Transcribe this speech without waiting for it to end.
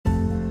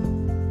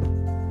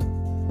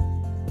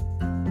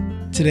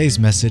Today's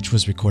message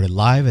was recorded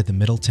live at the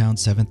Middletown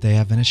Seventh-day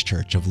Adventist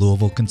Church of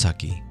Louisville,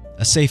 Kentucky,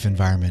 a safe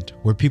environment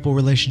where people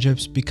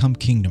relationships become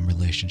kingdom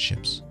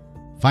relationships.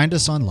 Find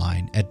us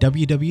online at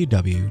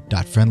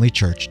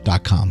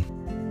www.friendlychurch.com.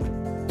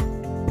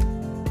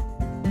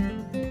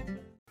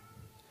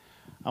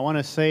 I want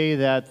to say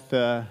that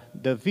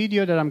the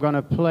video that I'm going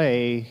to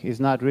play is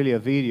not really a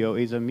video,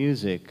 it's a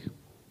music.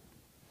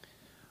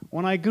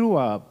 When I grew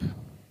up,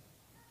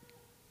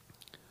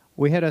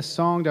 we had a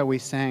song that we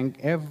sang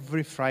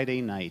every Friday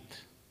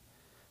night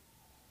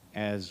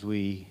as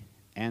we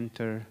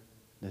enter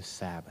the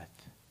Sabbath.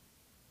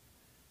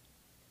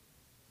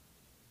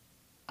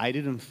 I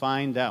didn't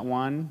find that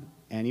one,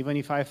 and even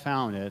if I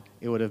found it,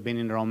 it would have been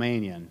in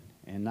Romanian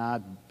and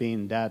not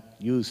been that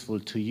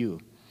useful to you.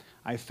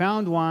 I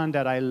found one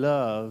that I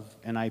love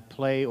and I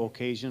play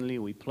occasionally.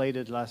 We played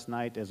it last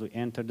night as we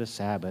entered the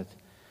Sabbath.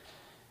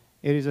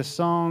 It is a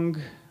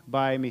song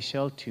by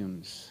Michel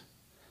Toombs.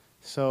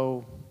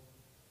 So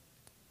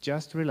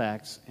just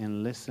relax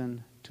and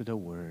listen to the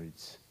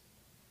words.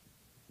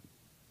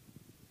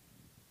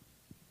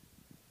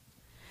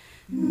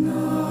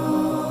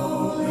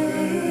 Now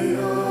lay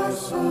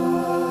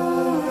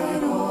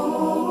aside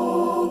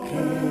all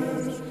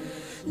cares,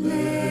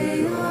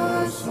 lay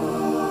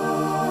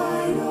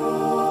aside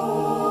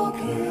all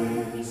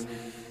cares,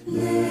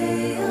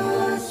 lay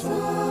aside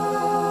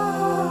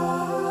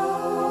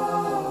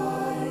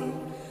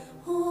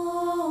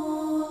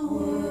all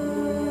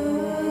worldly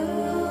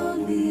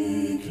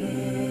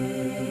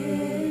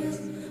cares,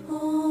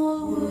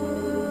 all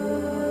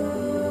worldly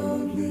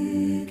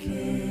cares.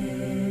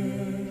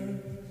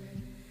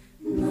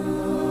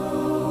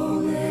 Now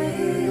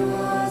lay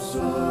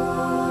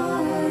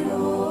aside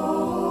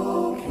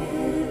all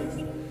cares,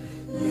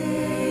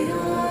 lay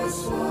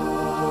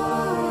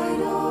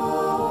aside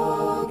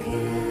all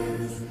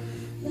cares,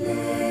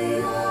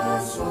 lay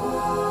aside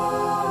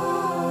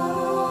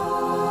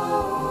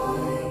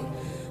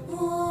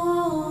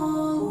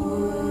all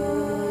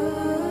worldly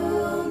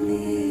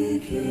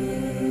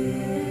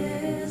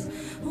cares,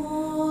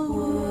 all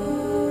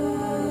worldly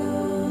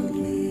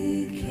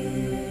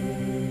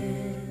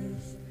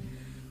cares.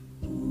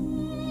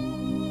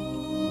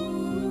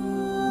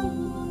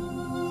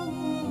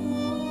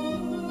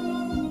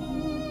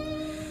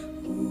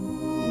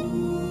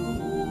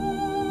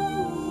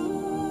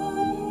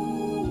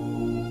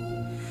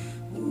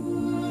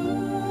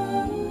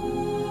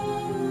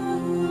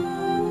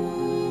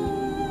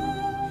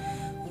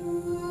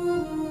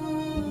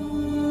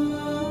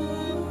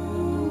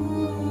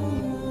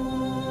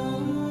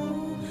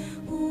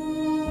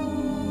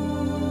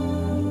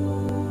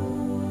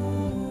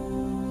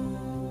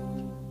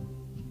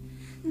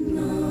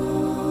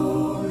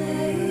 Now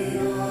lay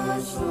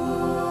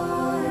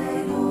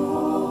aside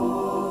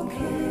all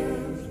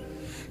cares,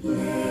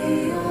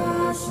 lay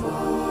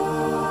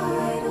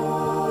aside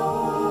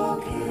all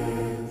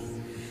cares,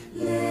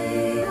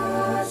 lay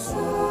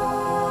aside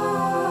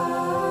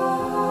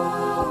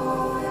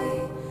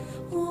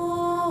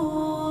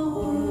all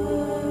worldly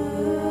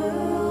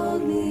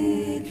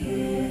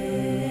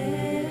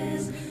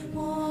cares,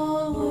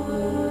 all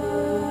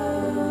worldly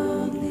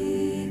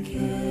cares.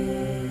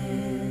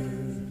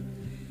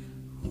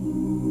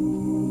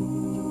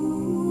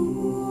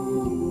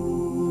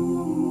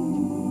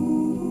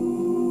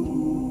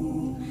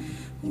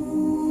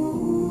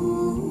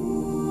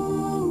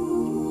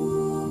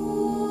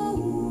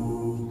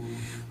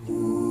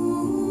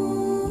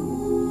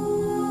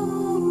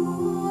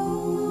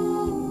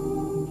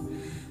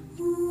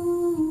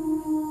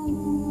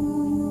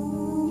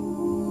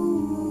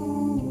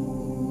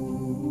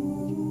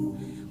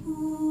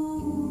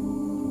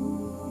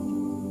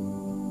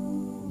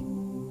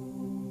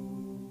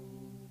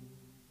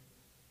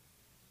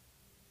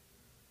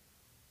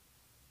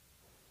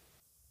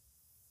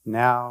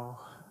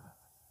 Now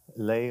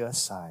lay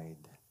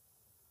aside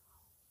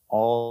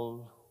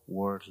all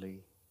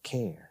worldly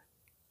care.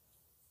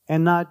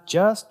 And not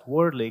just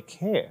worldly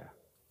care.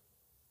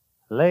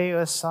 Lay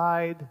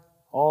aside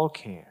all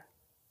care.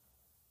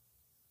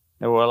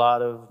 There were a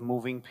lot of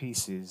moving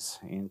pieces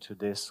into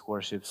this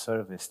worship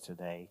service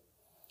today.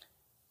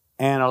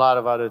 And a lot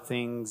of other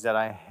things that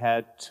I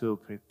had to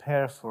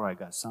prepare for. I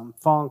got some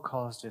phone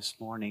calls this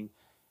morning.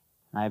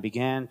 And I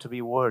began to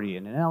be worried.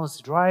 And then I was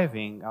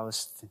driving.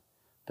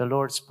 The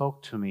Lord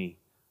spoke to me.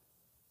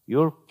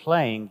 You're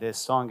playing this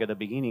song at the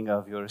beginning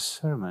of your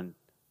sermon.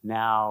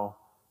 Now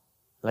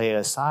lay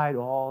aside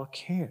all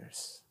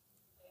cares,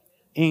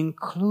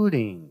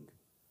 including.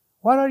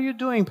 What are you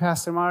doing,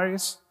 Pastor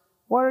Marius?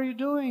 What are you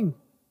doing?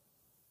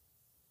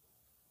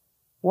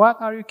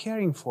 What are you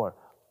caring for?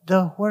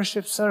 The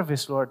worship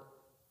service, Lord.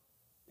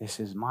 This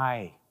is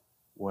my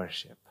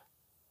worship.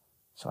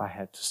 So I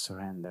had to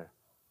surrender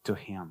to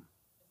Him.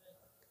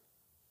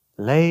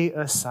 Lay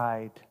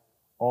aside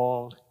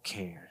all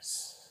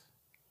cares.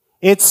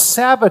 It's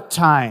Sabbath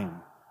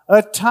time,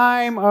 a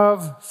time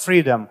of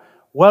freedom.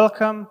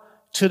 Welcome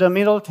to the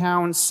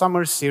Middletown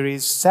Summer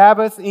Series,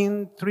 Sabbath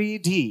in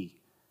 3D.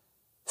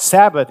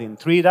 Sabbath in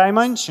 3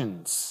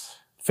 dimensions: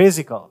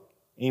 physical,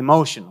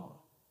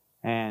 emotional,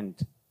 and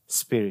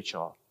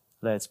spiritual.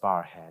 Let's bow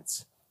our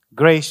heads.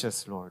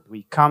 Gracious Lord,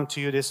 we come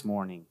to you this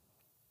morning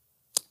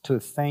to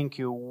thank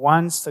you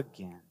once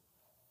again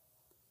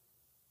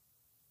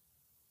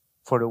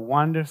for the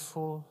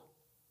wonderful,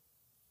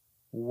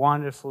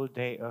 wonderful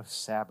day of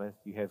Sabbath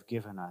you have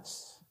given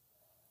us,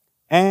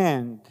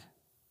 and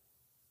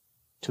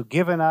to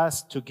give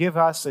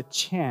us a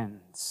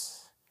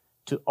chance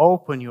to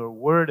open your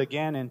word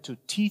again and to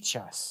teach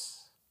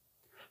us,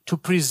 to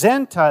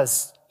present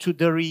us to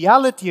the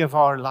reality of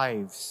our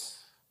lives,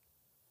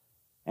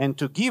 and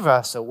to give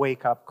us a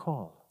wake-up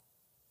call.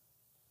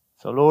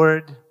 So,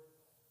 Lord,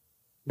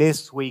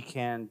 this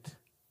weekend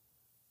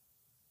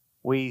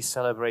we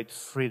celebrate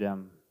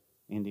freedom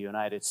in the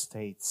United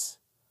States.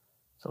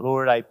 So,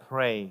 Lord, I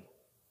pray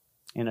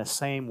in the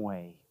same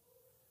way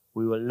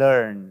we will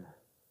learn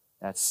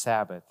that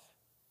Sabbath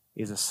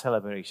is a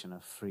celebration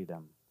of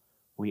freedom.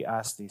 We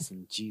ask this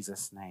in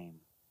Jesus' name.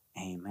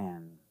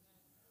 Amen.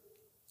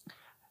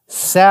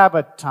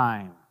 Sabbath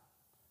time,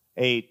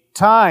 a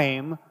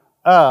time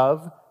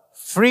of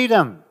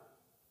freedom.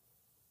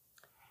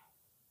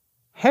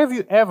 Have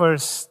you ever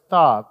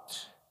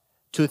stopped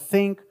to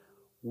think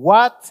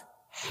what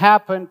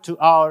happened to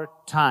our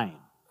time?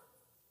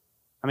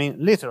 I mean,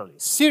 literally,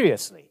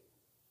 seriously.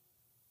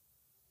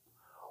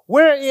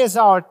 Where is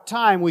our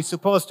time we're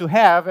supposed to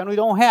have and we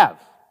don't have?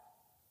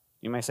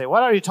 You may say,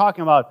 what are you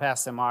talking about,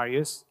 Pastor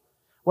Marius?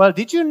 Well,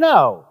 did you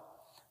know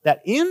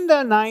that in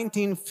the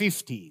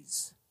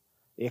 1950s,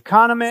 the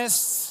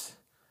economists,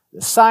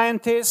 the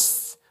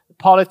scientists, the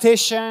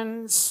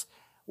politicians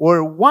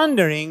were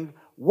wondering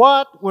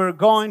what we're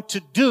going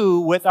to do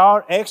with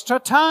our extra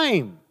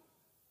time?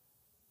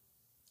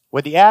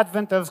 With the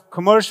advent of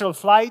commercial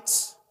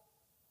flights,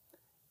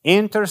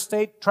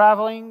 interstate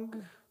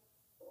traveling,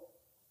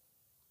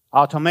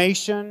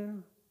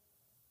 automation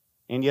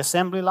in the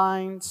assembly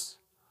lines,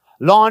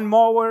 lawn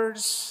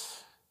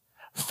mowers,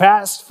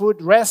 fast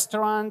food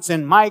restaurants,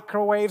 and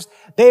microwaves.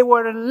 They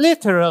were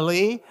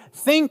literally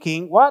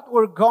thinking what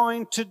we're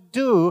going to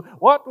do,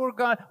 we're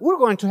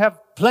going to have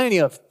plenty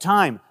of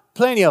time,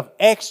 plenty of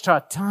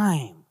extra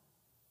time.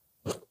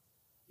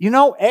 You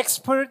know,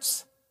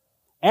 experts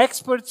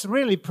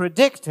really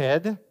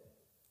predicted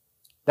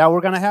that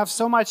we're going to have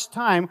so much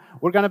time,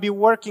 we're going to be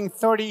working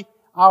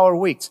 30-hour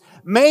weeks,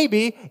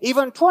 maybe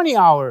even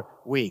 20-hour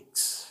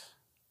weeks,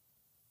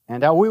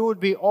 and that we would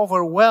be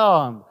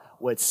overwhelmed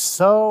with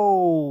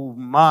so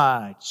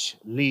much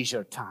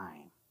leisure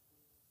time.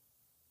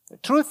 The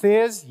truth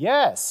is,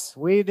 yes,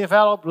 we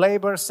developed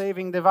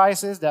labor-saving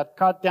devices that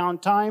cut down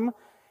time,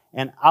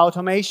 and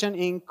automation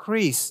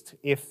increased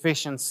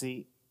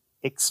efficiency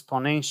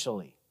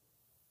exponentially.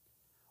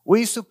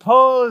 We're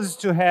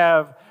supposed to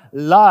have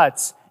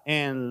lots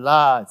and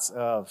lots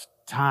of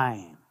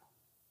time.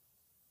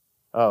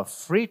 Of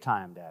free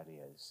time, that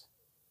is.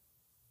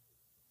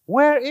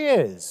 Where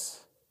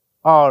is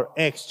our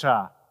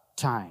extra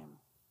time?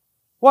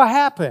 What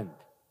happened?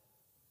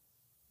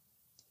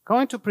 I'm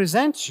going to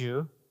present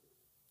you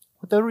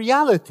with the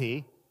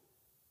reality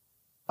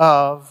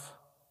of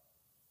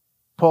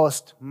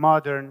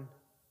postmodern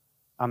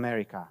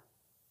America.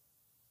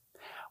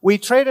 We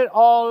traded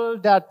all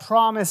that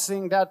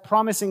promising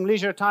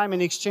leisure time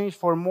in exchange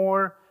for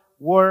more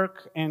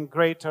work and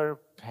greater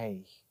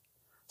pay,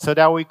 so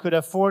that we could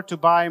afford to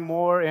buy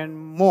more and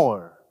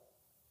more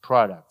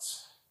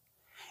products.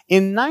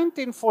 In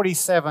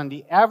 1947,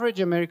 the average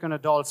American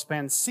adult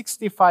spent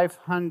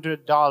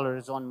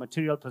 $6,500 on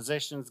material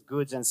possessions,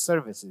 goods, and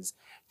services.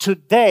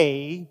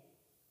 Today,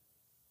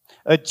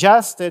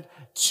 adjusted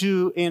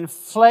to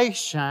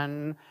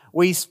inflation,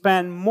 we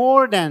spend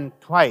more than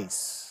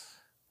twice.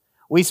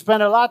 We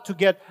spend a lot to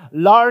get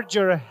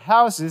larger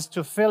houses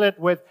to fill it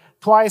with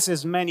twice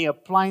as many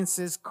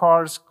appliances,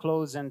 cars,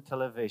 clothes, and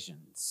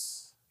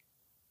televisions.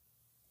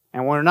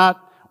 And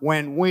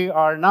when we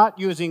are not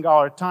using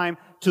our time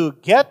to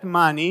get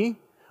money,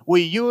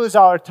 we use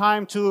our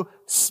time to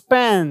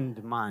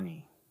spend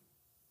money.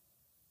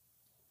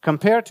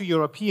 Compared to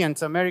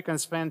Europeans,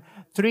 Americans spend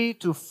 3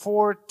 to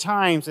 4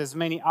 times as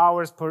many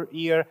hours per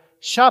year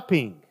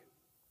shopping.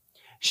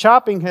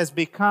 Shopping has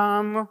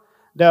become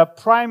the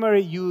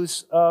primary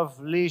use of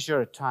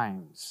leisure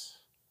times.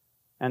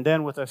 And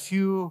then with a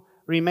few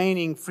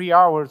remaining free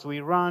hours, we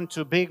run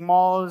to big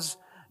malls,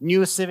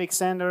 new civic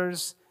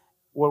centers,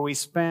 where we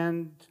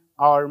spend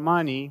our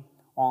money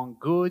on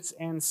goods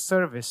and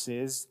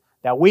services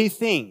that we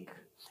think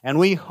and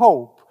we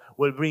hope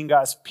will bring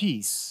us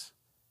peace,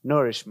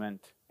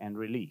 nourishment, and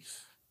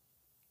relief.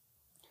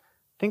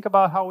 Think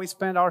about how we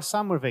spend our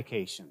summer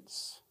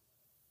vacations,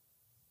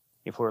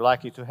 if we're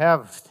lucky to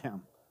have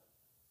them.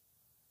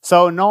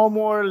 So no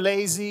more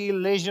lazy,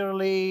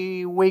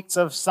 leisurely weeks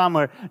of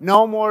summer.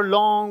 No more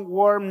long,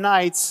 warm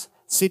nights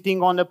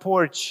sitting on the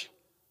porch,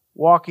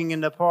 walking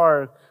in the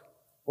park,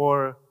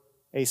 or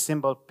a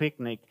simple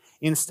picnic.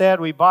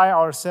 Instead, we buy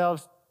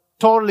ourselves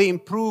totally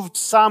improved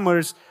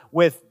summers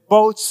with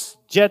boats,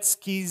 jet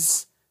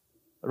skis,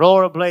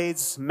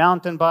 rollerblades,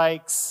 mountain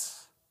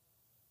bikes,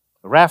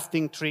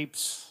 rafting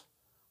trips,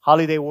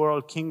 Holiday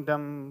World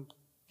Kingdom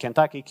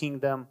Kentucky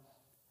Kingdom,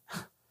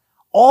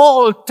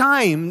 all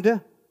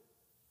timed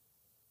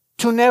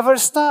to never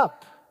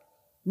stop,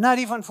 not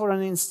even for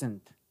an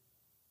instant.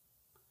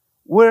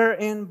 We're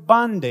in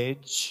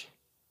bondage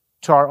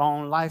to our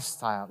own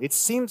lifestyle. It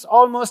seems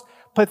almost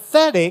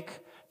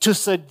pathetic to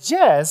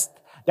suggest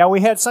that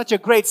we had such a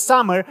great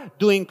summer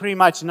doing pretty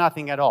much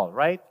nothing at all,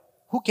 right?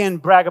 Who can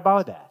brag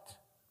about that?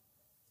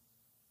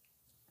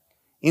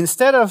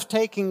 Instead of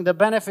taking the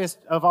benefits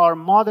of our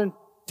modern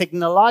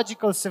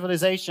technological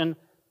civilization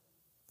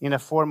in a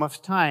form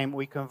of time,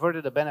 we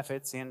converted the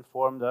benefits in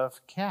form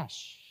of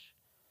cash.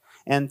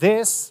 And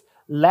this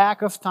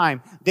lack of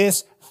time,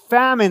 this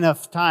famine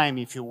of time,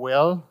 if you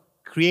will,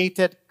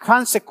 created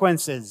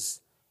consequences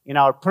in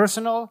our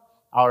personal,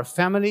 our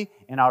family,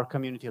 and our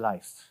community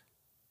life.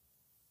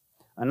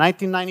 A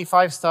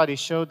 1995 study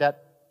showed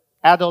that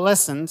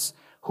adolescents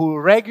who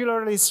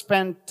regularly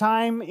spent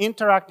time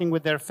interacting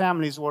with their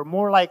families were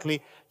more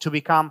likely to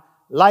become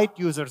light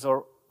users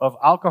of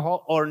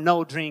alcohol or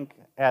no drink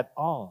at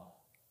all.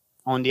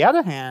 On the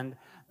other hand,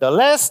 the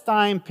less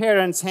time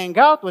parents hang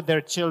out with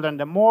their children,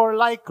 the more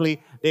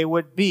likely they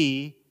would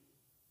be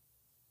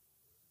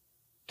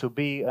to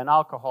be an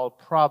alcohol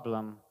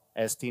problem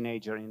as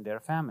teenager in their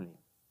family.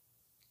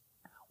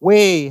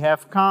 We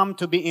have come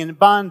to be in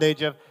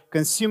bondage of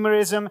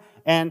consumerism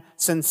and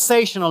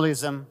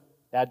sensationalism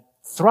that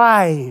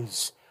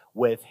thrives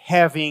with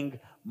having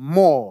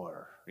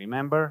more.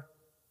 Remember,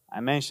 I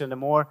mentioned the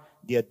more,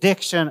 the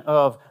addiction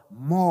of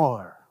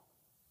more.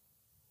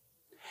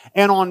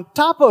 And on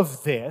top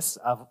of this,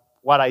 of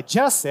what I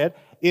just said,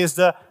 is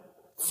the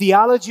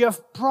theology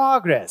of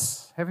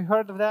progress. Have you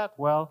heard of that?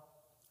 Well,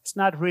 it's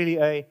not really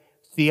a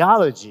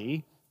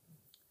theology.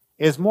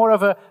 It's more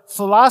of a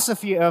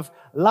philosophy of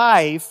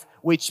life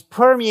which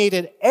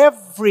permeated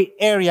every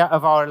area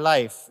of our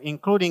life,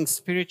 including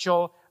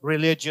spiritual,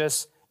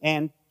 religious,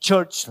 and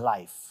church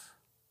life.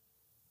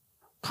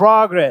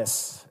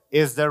 Progress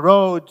is the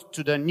road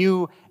to the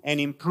new and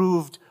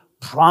improved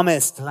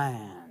promised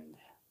land.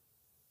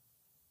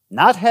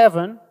 Not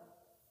heaven,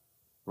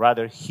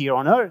 rather here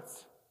on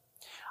earth.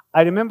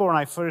 I remember when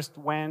I first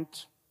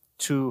went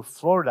to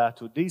Florida,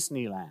 to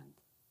Disneyland,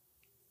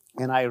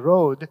 and I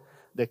rode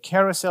the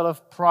Carousel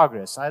of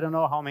Progress. I don't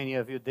know how many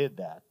of you did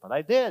that, but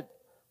I did.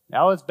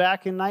 That was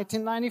back in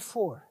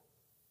 1994.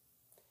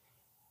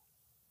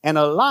 And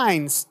a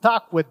line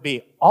stuck with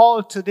me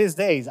all to these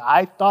days.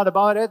 I thought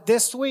about it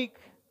this week.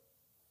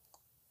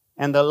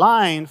 And the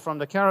line from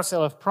the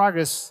Carousel of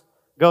Progress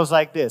goes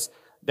like this: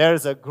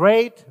 there's a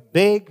great,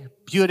 big,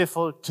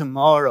 beautiful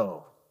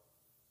tomorrow.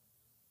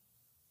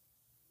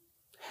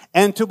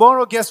 And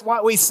tomorrow, guess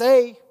what we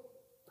say?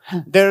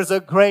 There's a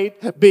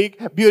great,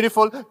 big,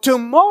 beautiful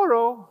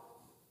tomorrow.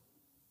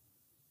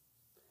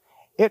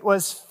 It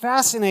was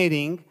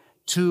fascinating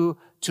to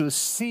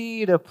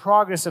see the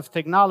progress of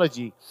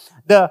technology.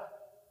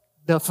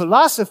 The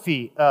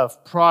philosophy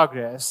of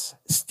progress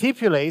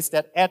stipulates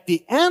that at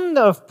the end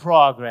of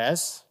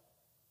progress,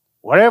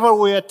 wherever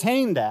we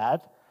attain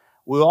that,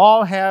 we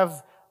all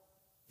have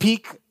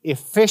peak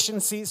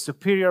efficiency,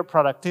 superior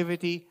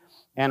productivity,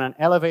 and an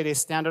elevated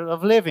standard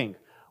of living.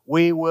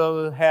 We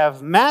will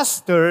have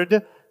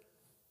mastered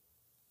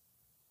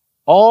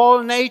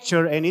all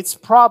nature and its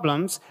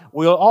problems.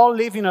 We'll all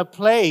live in a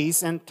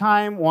place and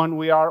time when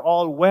we are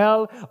all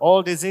well,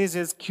 all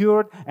diseases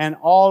cured, and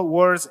all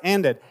wars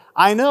ended.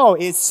 I know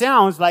it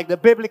sounds like the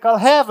biblical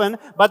heaven,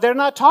 but they're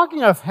not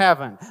talking of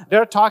heaven.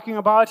 They're talking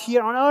about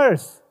here on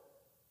earth.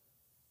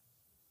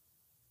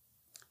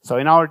 So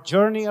in our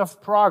journey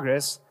of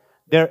progress,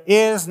 there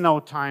is no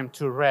time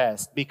to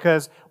rest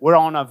because we're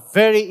on a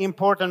very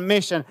important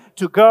mission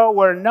to go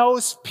where no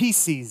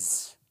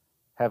species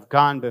have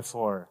gone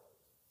before.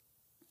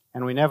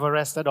 And we never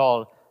rest at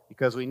all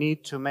because we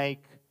need to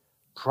make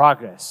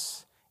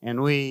progress.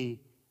 And we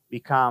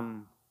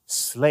become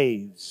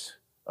slaves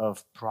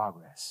of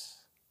progress.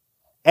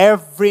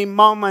 Every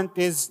moment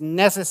is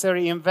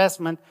necessary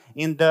investment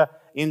in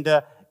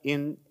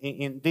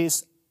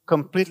this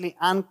completely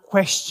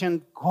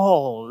unquestioned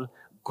goal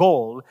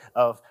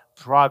of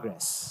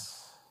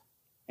progress.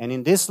 And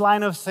in this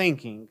line of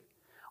thinking,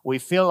 we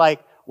feel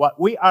like what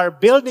we are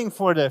building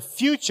for the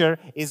future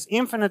is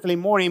infinitely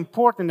more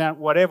important than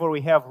whatever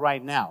we have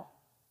right now.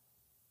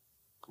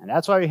 And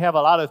that's why we have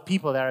a lot of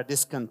people that are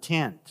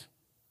discontent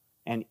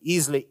and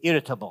easily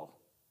irritable.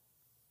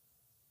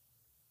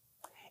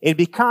 It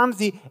becomes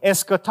the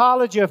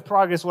eschatology of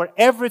progress where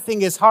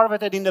everything is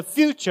harvested in the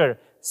future,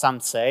 some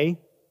say.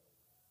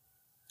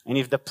 And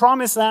if the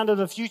promised land of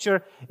the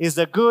future is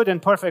the good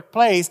and perfect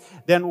place,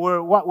 then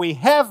what we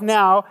have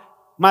now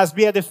must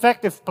be a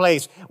defective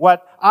place.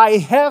 What I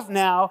have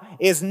now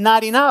is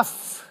not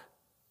enough.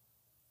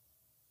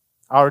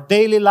 Our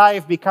daily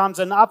life becomes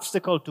an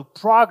obstacle to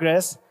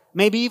progress,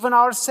 maybe even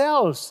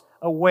ourselves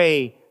are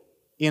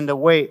in the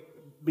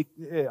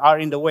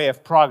way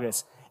of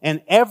progress.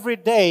 And every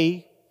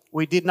day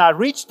we did not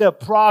reach the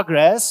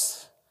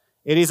progress,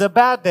 it is a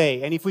bad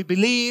day. And if we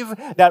believe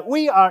that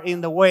we are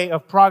in the way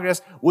of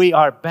progress, we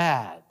are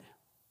bad.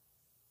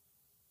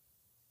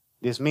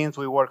 This means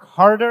we work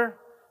harder,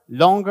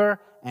 longer,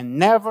 and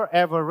never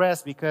ever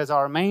rest because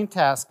our main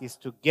task is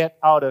to get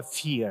out of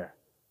fear.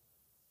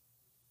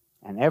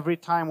 And every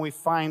time we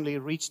finally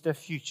reach the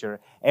future,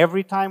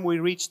 every time we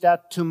reach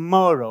that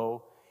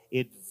tomorrow,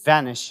 it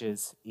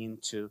vanishes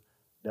into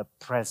the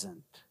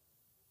present.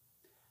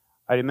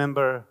 I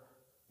remember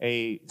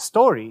a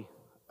story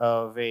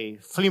of a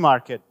flea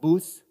market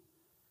booth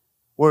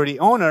where the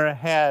owner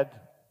had,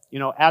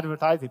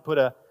 advertised. He put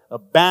a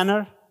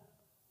banner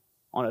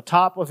on the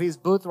top of his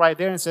booth right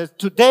there and says,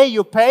 "Today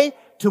you pay,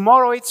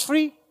 tomorrow it's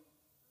free."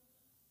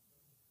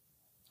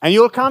 And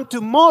you'll come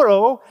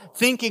tomorrow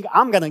thinking,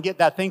 "I'm going to get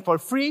that thing for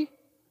free."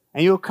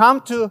 And you'll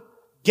come to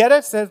get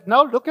it, says,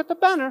 "No, look at the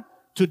banner.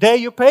 Today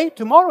you pay,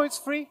 tomorrow it's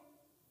free."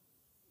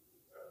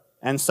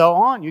 And so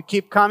on. You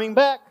keep coming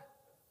back.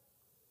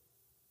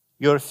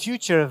 Your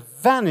future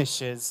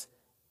vanishes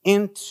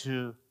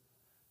into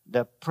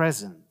the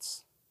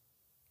present.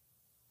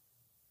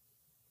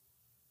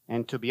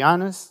 And to be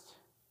honest,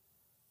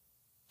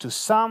 to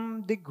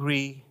some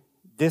degree,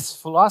 this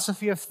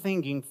philosophy of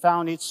thinking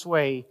found its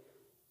way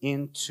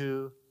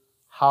into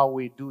how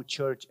we do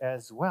church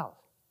as well.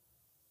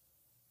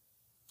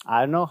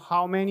 I don't know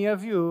how many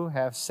of you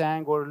have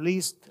sang or at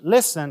least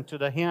listened to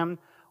the hymn,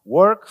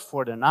 "Work,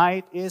 for the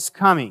night is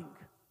coming."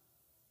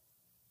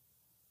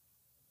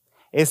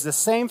 It's the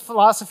same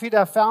philosophy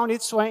that found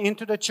its way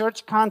into the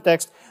church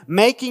context,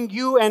 making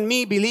you and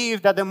me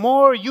believe that the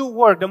more you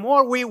work, the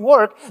more we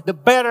work, the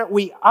better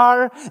we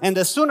are, and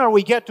the sooner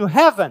we get to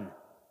heaven.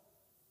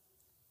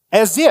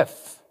 As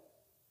if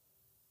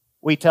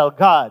we tell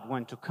God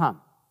when to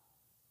come.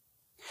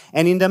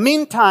 And in the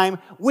meantime,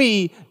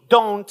 we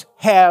don't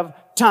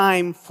have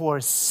time for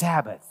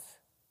Sabbath.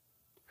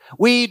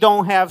 We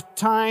don't have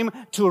time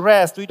to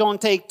rest. We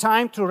don't take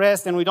time to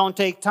rest, and we don't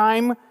take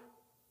time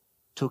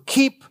to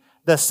keep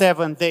the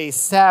 7-day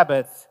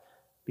Sabbath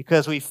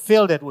because we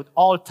filled it with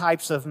all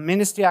types of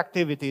ministry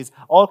activities,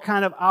 all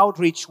kind of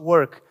outreach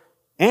work,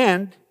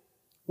 and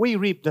we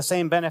reap the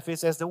same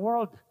benefits as the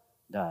world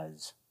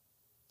does.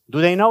 Do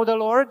they know the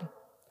Lord?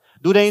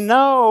 Do they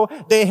know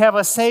they have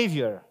a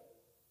Savior?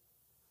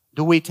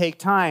 Do we take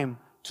time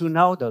to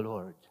know the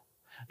Lord?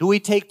 Do we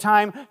take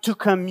time to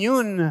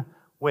commune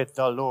with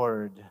the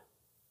Lord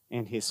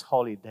in His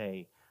holy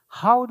day?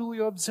 How do we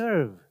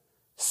observe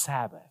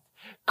Sabbath?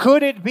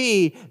 Could it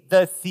be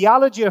the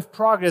theology of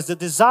progress, the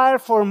desire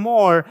for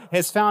more,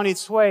 has found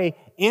its way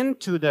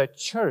into the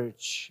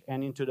church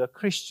and into the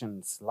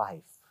Christian's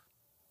life?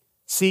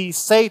 See,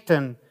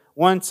 Satan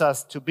wants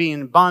us to be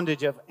in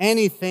bondage of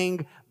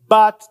anything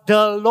but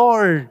the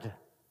Lord.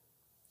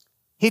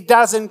 He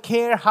doesn't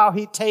care how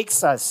he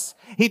takes us.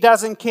 He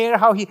doesn't care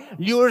how he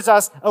lures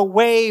us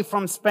away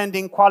from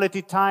spending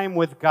quality time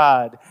with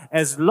God.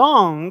 As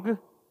long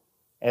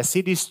as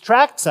he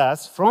distracts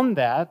us from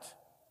that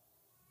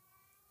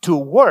to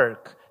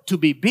work, to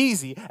be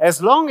busy,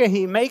 as long as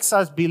he makes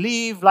us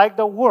believe like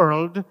the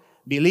world,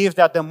 believe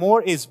that the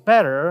more is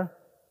better,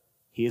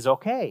 he is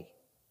okay.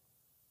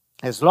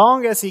 As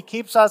long as he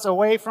keeps us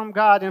away from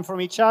God and from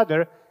each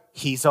other,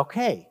 he's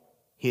okay.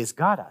 He's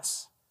got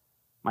us.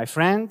 My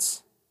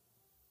friends,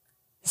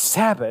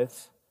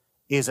 Sabbath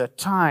is a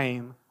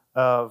time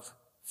of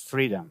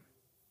freedom.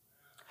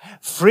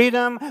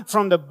 Freedom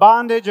from the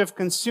bondage of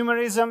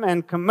consumerism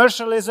and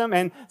commercialism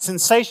and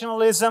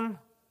sensationalism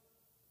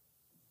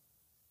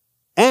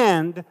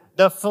and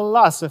the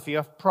philosophy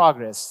of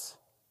progress.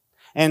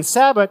 And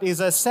Sabbath is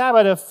a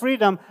Sabbath of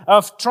freedom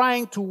of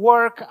trying to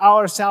work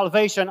our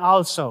salvation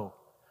also.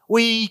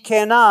 We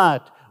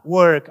cannot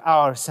work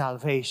our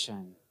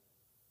salvation.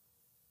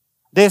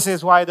 This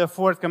is why the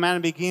fourth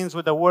commandment begins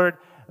with the word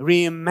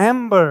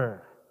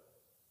remember.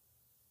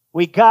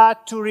 We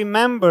got to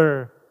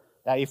remember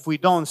that if we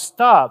don't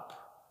stop,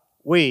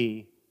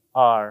 we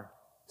are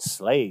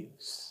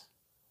slaves.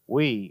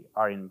 We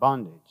are in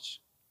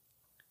bondage.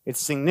 It's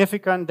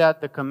significant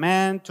that the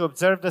command to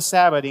observe the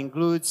Sabbath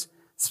includes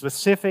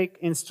specific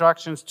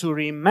instructions to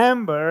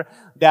remember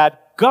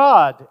that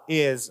God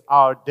is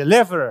our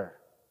deliverer.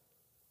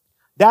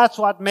 That's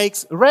what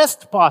makes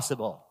rest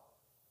possible.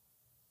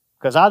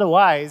 Because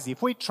otherwise,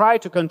 if we try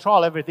to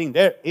control everything,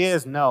 there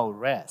is no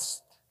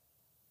rest.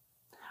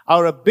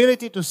 Our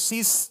ability to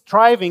cease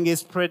striving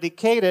is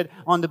predicated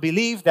on the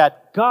belief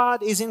that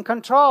God is in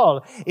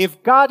control.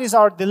 If God is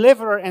our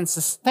deliverer and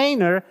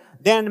sustainer,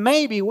 then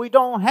maybe we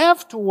don't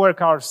have to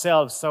work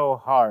ourselves so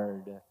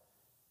hard.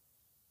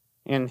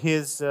 In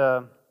his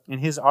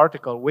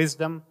article,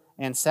 Wisdom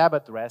and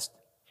Sabbath Rest,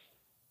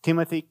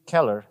 Timothy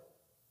Keller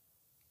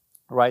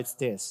writes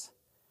this: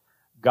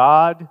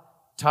 God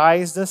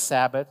ties the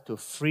Sabbath to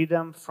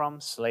freedom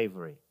from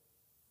slavery.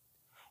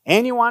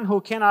 Anyone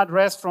who cannot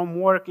rest from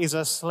work is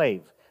a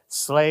slave.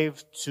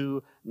 Slave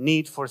to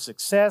need for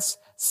success,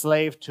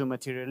 slave to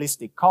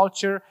materialistic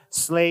culture,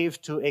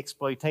 slave to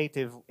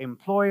exploitative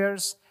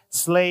employers,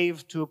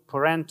 slave to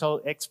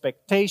parental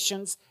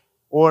expectations,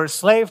 or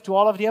slave to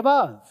all of the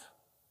above.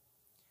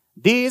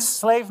 These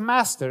slave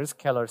masters,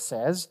 Keller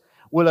says,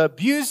 will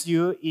abuse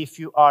you if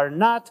you are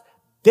not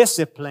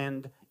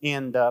disciplined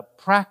in the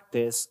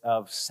practice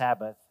of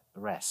Sabbath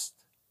rest.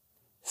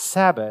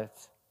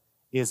 Sabbath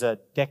is a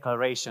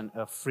declaration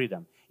of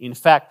freedom. In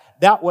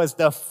fact, that was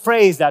the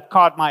phrase that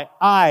caught my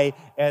eye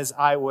as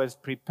I was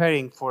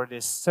preparing for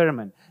this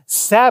sermon.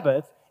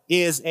 Sabbath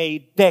is a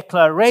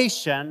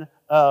declaration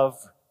of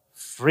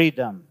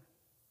freedom.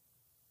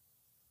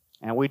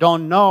 And we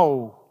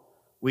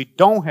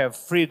don't have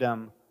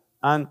freedom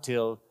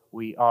until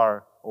we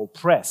are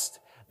oppressed.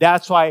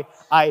 That's why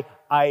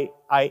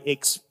I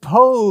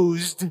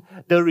exposed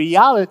the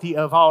reality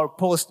of our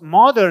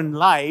postmodern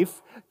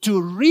life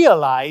to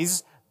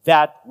realize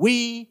that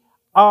we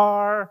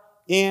are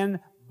in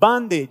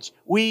bondage.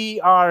 We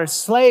are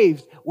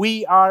slaves.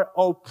 We are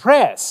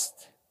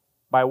oppressed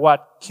by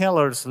what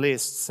Keller's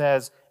List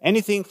says.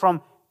 Anything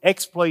from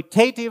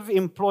exploitative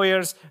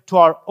employers to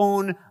our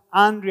own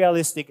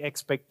unrealistic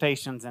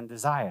expectations and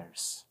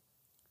desires.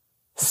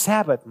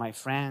 Sabbath, my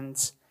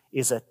friends,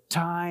 is a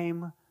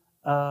time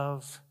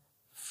of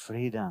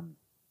freedom.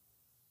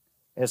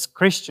 As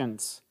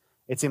Christians,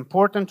 it's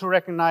important to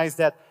recognize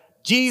that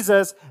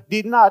Jesus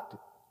did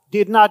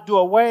not do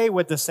away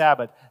with the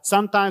Sabbath.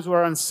 Sometimes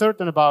we're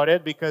uncertain about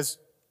it because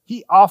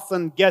he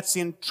often gets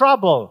in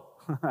trouble.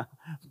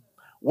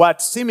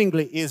 What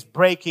seemingly is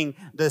breaking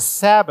the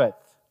Sabbath.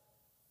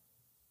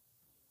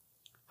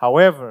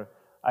 However,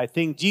 I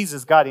think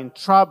Jesus got in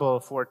trouble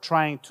for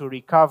trying to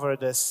recover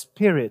the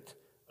spirit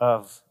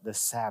of the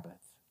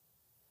Sabbath.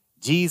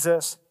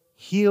 Jesus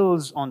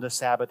heals on the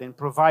Sabbath and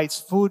provides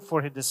food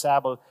for his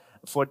disciples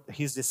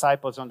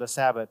on the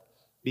Sabbath,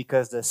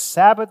 because the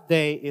Sabbath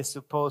day is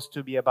supposed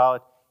to be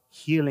about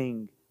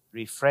healing,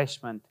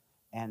 refreshment,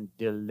 and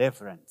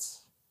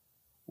deliverance.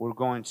 We're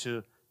going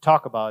to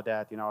talk about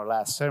that in our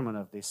last sermon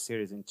of this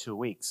series in 2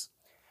 weeks.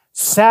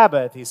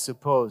 Sabbath is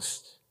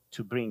supposed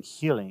to bring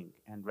healing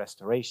and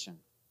restoration.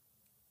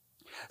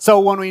 So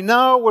when we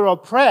know we're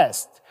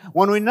oppressed,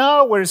 when we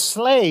know we're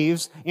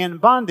slaves in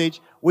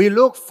bondage, we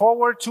look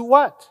forward to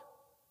what?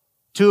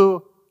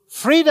 To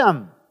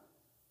freedom.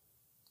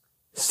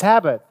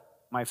 Sabbath,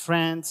 my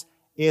friends,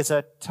 is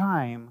a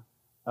time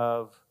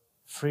of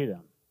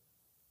freedom.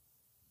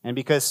 And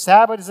because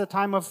Sabbath is a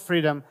time of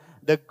freedom,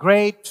 the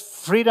great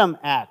freedom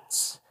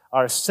acts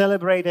are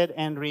celebrated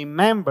and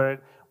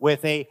remembered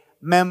with a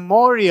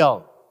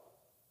memorial.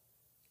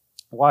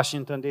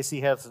 Washington,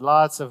 D.C. has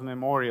lots of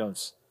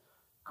memorials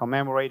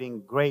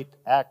commemorating great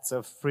acts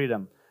of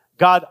freedom.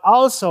 God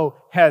also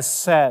has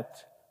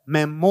set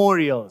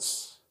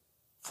memorials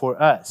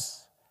for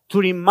us to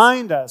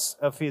remind us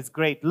of His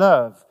great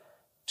love,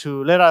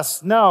 to let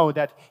us know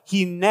that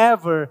He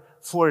never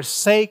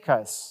forsakes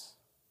us,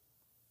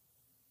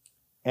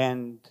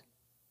 and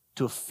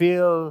to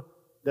fill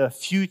the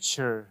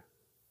future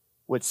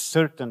with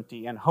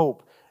certainty and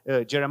hope.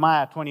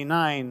 Jeremiah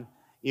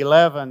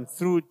 29:11,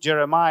 through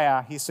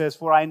Jeremiah, he says,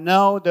 "For I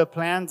know the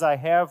plans I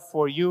have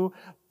for you,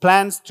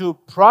 plans to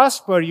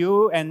prosper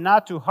you and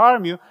not to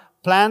harm you,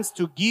 plans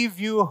to give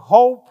you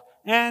hope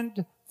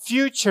and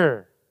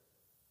future."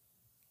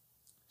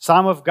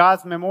 Some of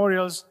God's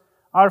memorials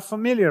are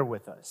familiar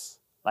with us,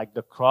 like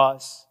the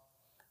cross,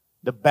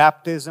 the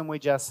baptism we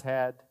just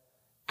had,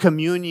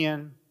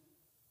 communion.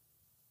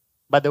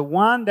 But the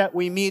one that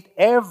we meet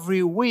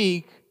every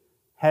week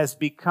has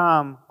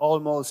become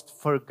almost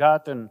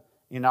forgotten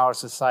in our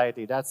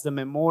society. That's the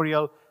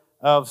memorial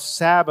of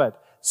Sabbath.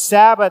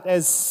 Sabbath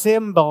as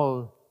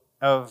symbol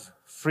of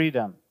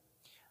freedom.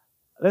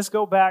 Let's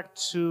go back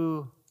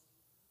to,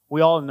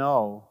 we all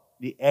know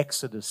the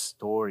Exodus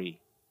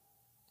story.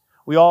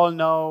 We all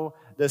know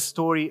the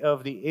story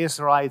of the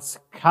Israelites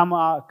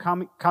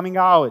coming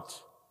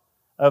out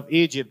of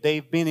Egypt.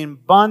 They've been in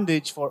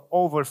bondage for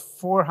over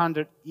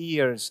 400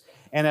 years.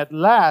 And at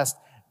last,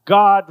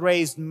 God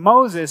raised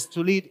Moses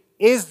to lead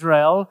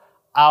Israel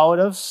out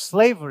of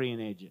slavery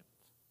in Egypt.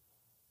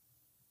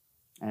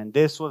 And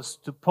this was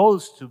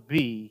supposed to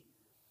be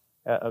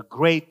a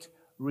great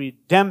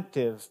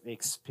redemptive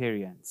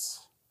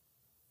experience.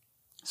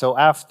 So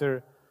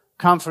after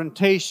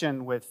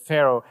confrontation with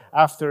Pharaoh,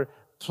 after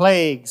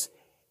plagues,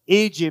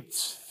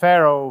 Egypt's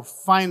Pharaoh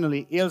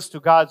finally yields to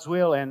God's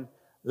will and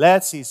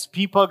lets his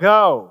people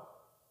go.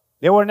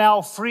 They were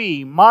now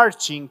free,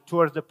 marching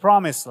towards the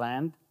promised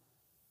land.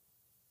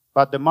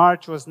 But the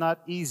march was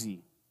not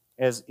easy.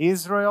 As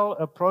Israel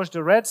approached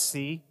the Red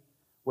Sea,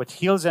 with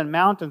hills and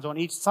mountains on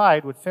each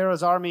side, with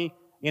Pharaoh's army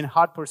in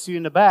hot pursuit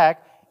in the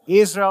back,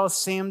 Israel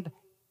seemed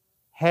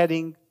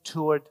heading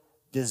toward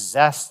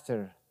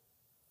disaster.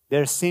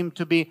 There seemed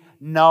to be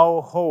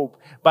no hope.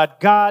 But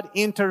God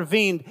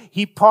intervened.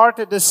 He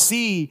parted the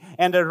sea,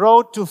 and the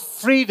road to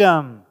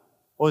freedom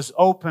was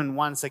open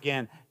once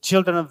again.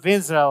 Children of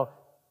Israel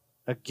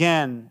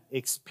again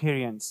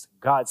experienced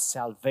God's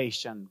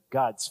salvation,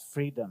 God's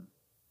freedom.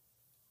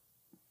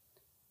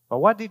 But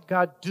what did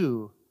God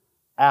do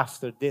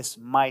after this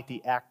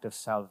mighty act of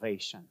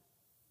salvation?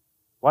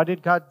 What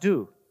did God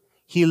do?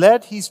 He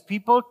led His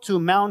people to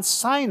Mount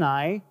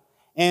Sinai,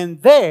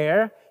 and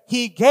there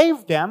He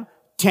gave them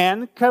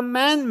 10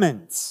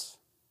 commandments.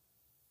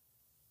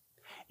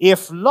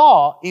 If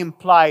law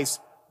implies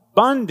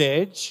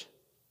bondage,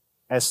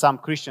 as some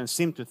Christians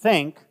seem to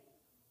think,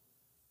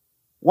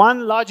 one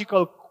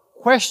logical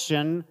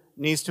question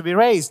needs to be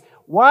raised.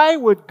 Why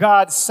would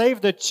God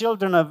save the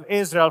children of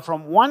Israel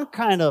from one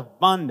kind of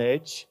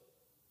bondage,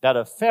 that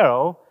of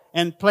Pharaoh,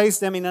 and place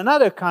them in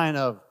another kind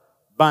of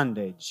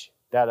bondage,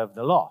 that of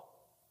the law?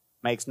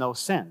 Makes no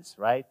sense,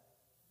 right?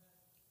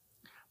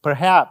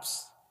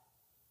 Perhaps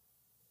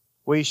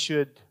we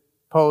should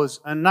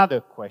pose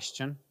another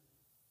question.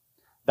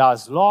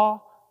 Does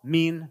law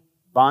mean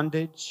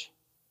bondage?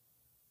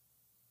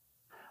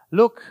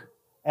 Look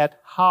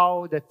at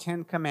how the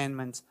Ten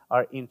Commandments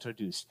are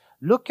introduced.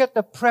 Look at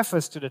the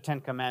preface to the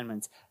Ten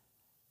Commandments.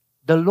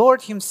 The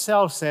Lord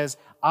Himself says,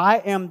 I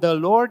am the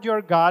Lord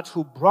your God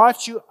who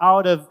brought you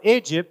out of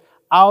Egypt,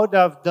 out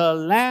of the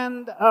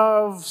land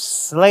of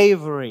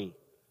slavery.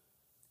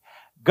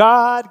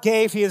 God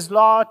gave His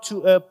law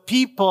to a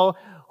people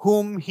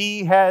whom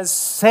He has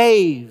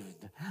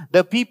saved,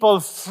 the people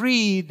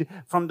freed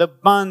from the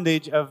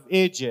bondage of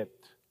Egypt.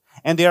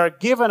 And they are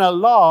given a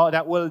law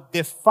that will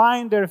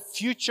define their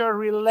future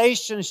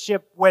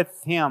relationship with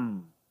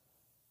Him.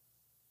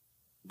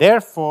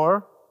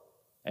 Therefore,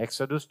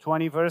 Exodus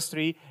 20 verse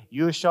 3,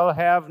 you shall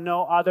have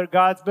no other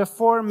gods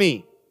before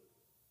me.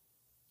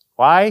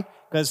 Why?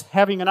 Because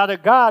having another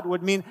God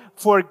would mean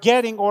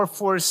forgetting or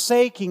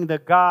forsaking the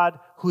God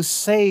who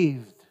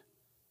saved.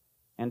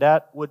 And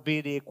that would be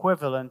the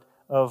equivalent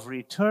of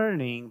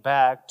returning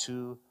back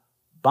to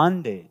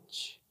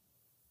bondage,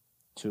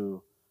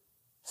 to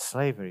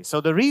slavery.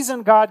 So the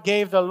reason God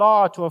gave the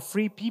law to a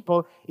free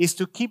people is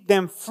to keep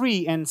them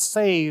free and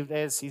saved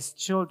as His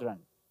children.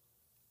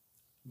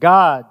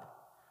 God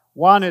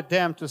wanted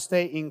them to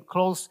stay in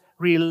close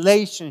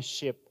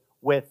relationship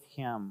with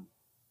Him.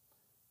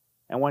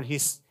 And when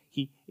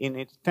in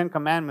the Ten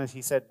Commandments,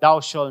 He said, thou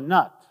shalt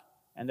not.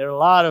 And there are a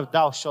lot of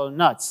thou shalt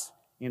nots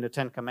in the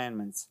Ten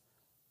Commandments.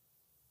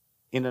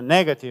 In the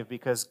negative,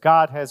 because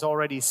God has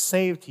already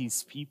saved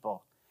His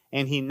people.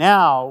 And He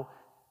now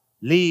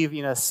live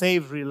in a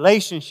saved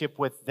relationship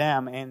with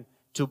them. And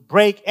to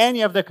break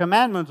any of the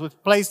commandments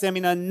would place them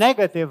in a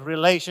negative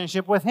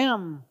relationship with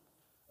Him.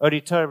 A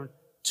return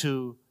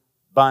to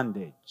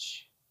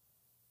bondage.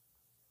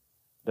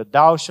 The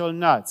thou shalt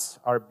nots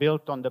are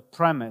built on the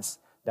premise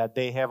that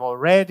they have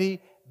already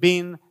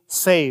been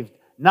saved.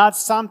 Not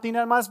something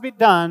that must be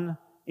done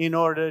in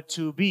order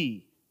to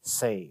be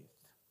saved.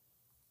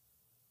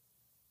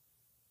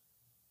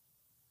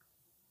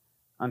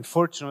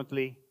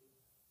 Unfortunately,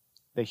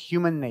 the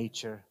human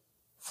nature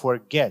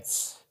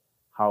forgets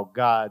how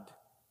God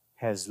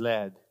has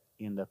led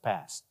in the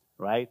past,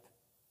 right?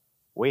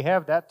 We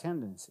have that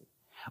tendency.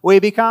 We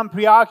become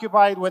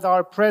preoccupied with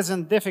our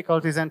present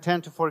difficulties and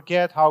tend to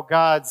forget how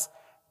God's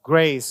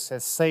grace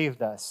has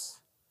saved us.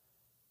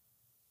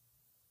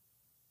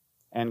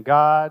 And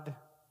God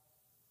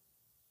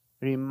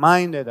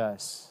reminded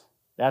us.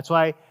 That's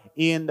why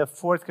in the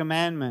fourth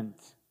commandment,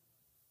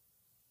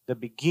 the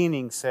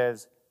beginning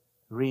says,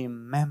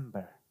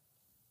 remember.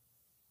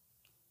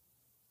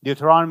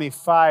 Deuteronomy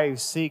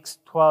 5, 6,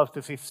 12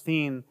 to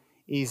 15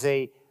 is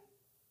a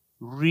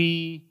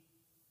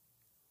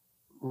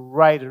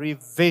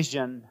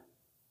revision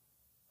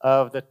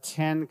of the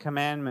Ten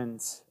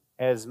Commandments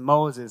as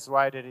Moses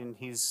wrote it in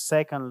his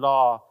second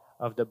law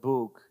of the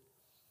book.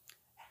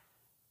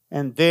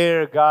 And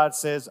there God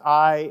says,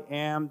 I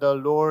am the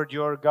Lord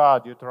your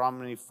God,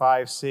 Deuteronomy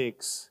 5,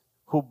 6,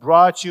 who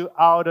brought you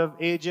out of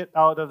Egypt,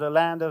 out of the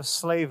land of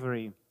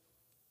slavery.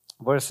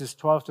 Verses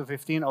 12 to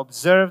 15,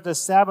 observe the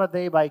Sabbath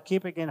day by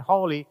keeping it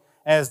holy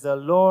as the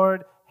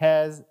Lord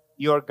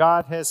your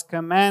God has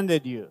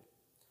commanded you.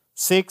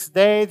 6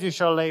 days you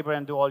shall labor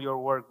and do all your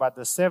work, but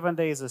the 7th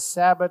day is a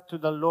Sabbath to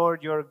the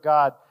Lord your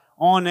God.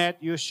 On it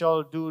you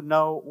shall do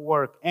no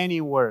work, any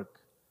work.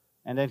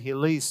 And then He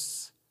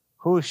lists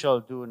who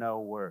shall do no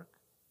work.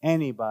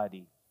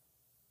 Anybody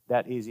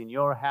that is in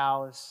your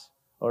house,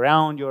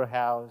 around your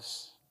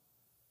house,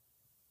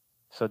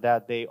 so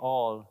that they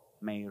all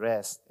may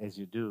rest as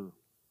you do.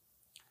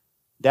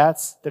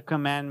 That's the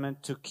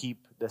commandment to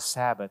keep the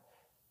Sabbath.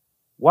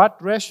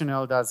 What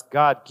rationale does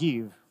God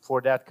give for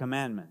that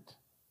commandment?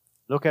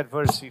 Look at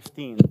verse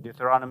 15,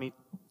 Deuteronomy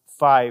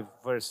 5,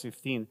 verse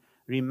 15.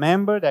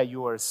 Remember that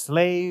you were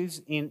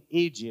slaves in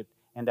Egypt,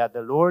 and that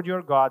the Lord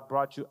your God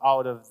brought you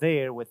out of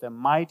there with a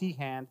mighty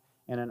hand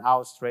and an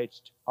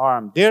outstretched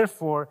arm.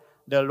 Therefore,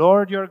 the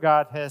Lord your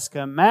God has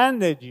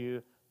commanded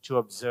you to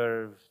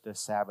observe the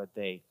Sabbath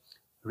day.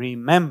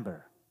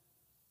 Remember,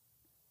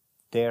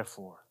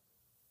 therefore.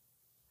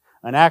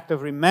 An act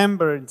of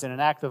remembrance and an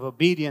act of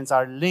obedience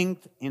are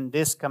linked in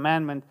this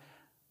commandment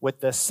with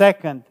the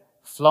second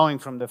flowing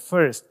from the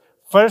first.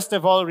 First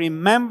of all,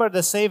 remember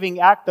the saving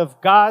act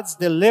of God's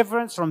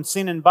deliverance from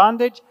sin and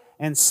bondage.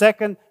 And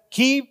second,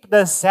 keep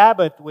the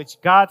Sabbath which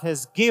God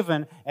has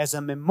given as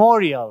a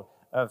memorial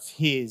of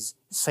His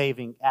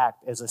saving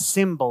act, as a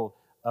symbol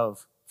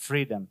of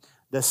freedom.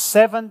 The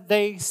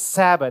 7th-day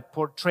Sabbath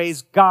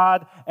portrays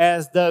God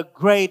as the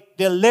great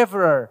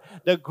deliverer,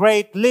 the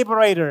great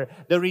liberator,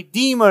 the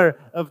redeemer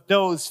of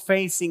those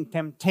facing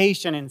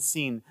temptation and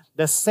sin.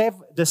 The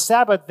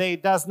Sabbath day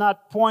does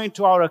not point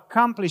to our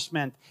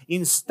accomplishment.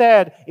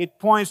 Instead, it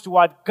points to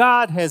what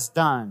God has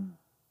done.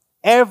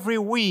 Every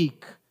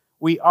week,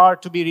 we are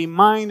to be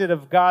reminded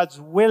of God's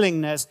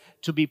willingness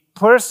to be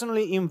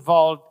personally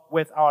involved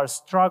with our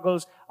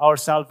struggles, our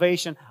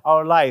salvation,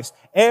 our lives.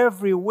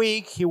 Every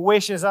week, He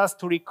wishes us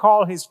to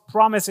recall His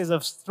promises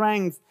of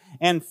strength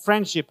and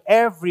friendship.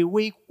 Every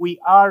week, we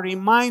are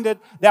reminded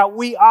that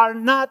we are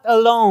not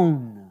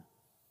alone.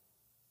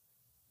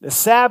 The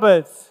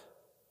Sabbath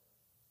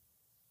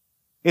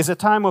is a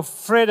time of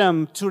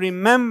freedom to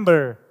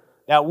remember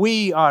that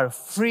we are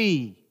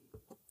free.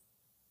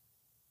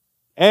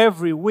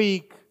 Every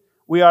week,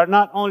 we are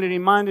not only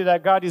reminded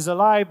that God is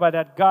alive, but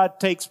that God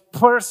takes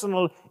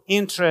personal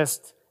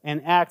interest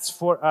and acts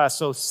for us.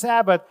 So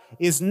Sabbath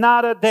is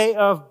not a day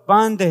of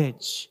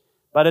bondage,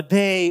 but a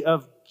day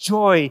of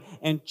joy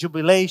and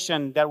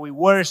jubilation, that we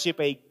worship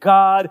a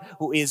God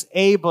who is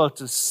able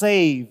to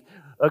save,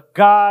 a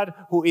God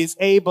who is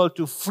able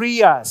to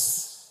free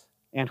us,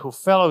 and who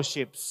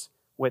fellowships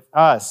with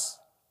us,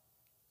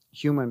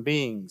 human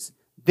beings.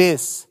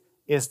 This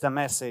is the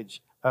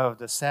message of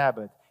the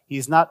Sabbath. He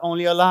is not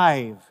only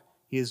alive,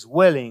 He is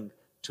willing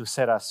to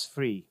set us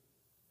free.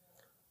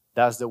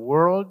 Does the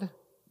world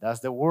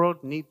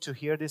need to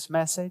hear this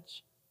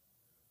message?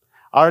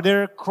 Are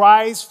there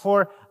cries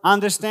for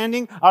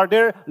understanding? Are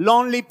there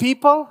lonely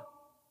people?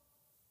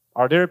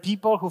 Are there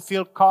people who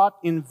feel caught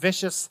in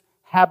vicious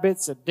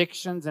habits,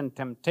 addictions, and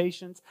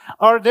temptations?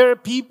 Are there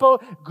people,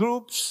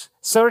 groups,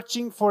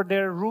 searching for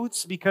their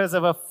roots because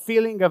of a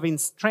feeling of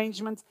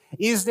estrangement?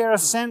 Is there a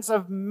sense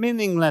of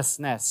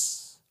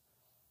meaninglessness?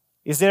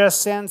 Is there a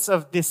sense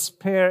of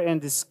despair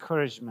and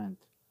discouragement?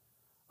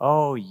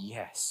 Oh,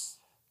 yes.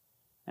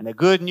 And the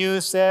good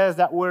news says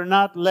that we're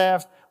not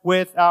left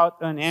without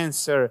an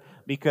answer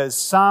because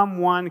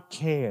someone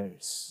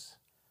cares.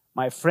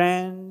 My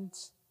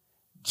friends,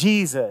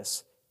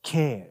 Jesus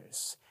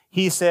cares.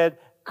 He said,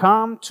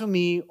 "Come to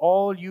me,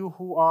 all you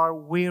who are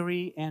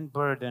weary and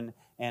burdened,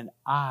 and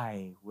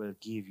I will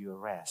give you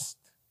rest.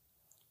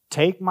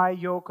 Take my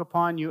yoke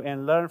upon you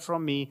and learn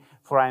from me,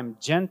 for I am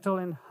gentle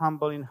and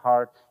humble in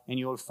heart, and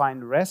you will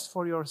find rest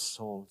for your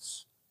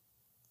souls.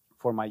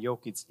 For my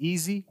yoke is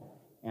easy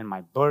and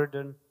my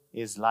burden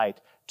is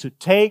light." To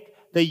take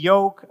the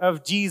yoke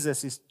of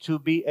Jesus is to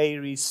be a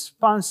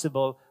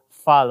responsible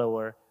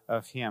follower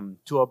of Him,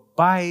 to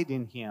abide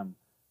in Him,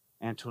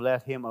 and to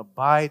let Him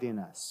abide in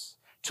us,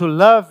 to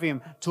love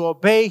Him, to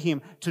obey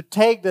Him, to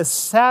take the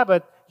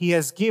Sabbath He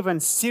has given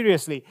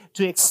seriously,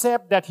 to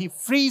accept that He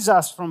frees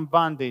us from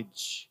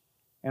bondage,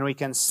 and we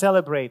can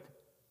celebrate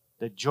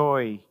the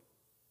joy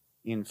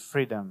in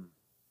freedom.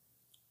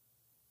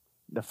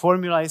 The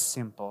formula is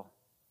simple.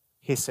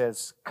 He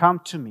says, "Come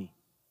to me.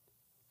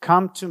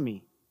 Come to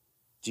me,"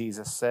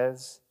 Jesus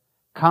says.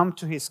 Come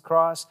to His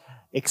cross.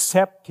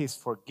 Accept His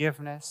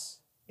forgiveness.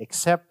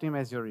 Accept Him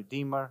as your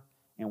Redeemer.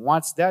 And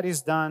once that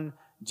is done,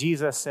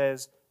 Jesus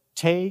says,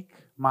 "Take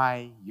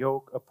my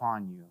yoke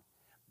upon you.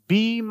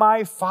 Be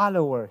my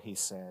follower," He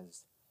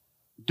says.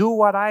 "Do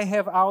what I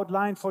have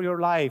outlined for your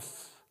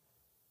life."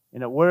 In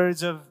the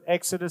words of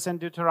Exodus and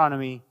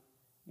Deuteronomy,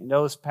 in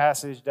those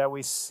passages that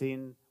we've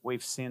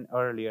seen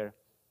earlier,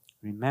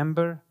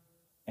 remember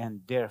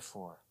and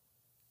therefore.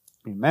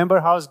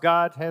 Remember how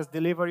God has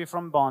delivered you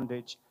from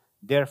bondage.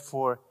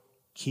 Therefore,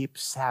 keep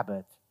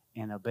Sabbath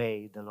and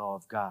obey the law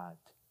of God.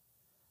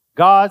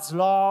 God's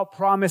law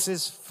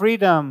promises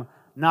freedom,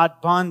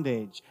 not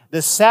bondage.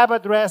 The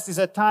Sabbath rest is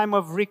a time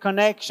of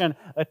reconnection,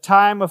 a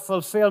time of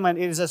fulfillment.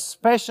 It is a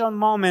special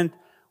moment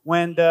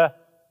when the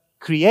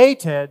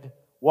created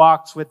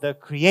walks with the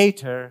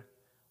Creator,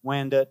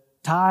 when the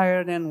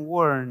tired and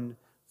worn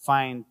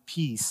find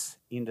peace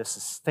in the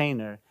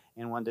Sustainer,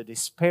 and when the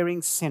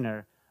despairing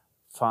sinner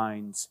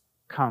finds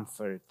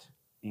comfort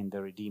in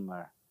the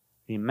Redeemer.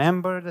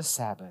 Remember the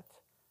Sabbath,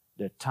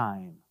 the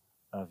time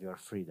of your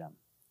freedom.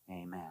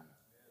 Amen.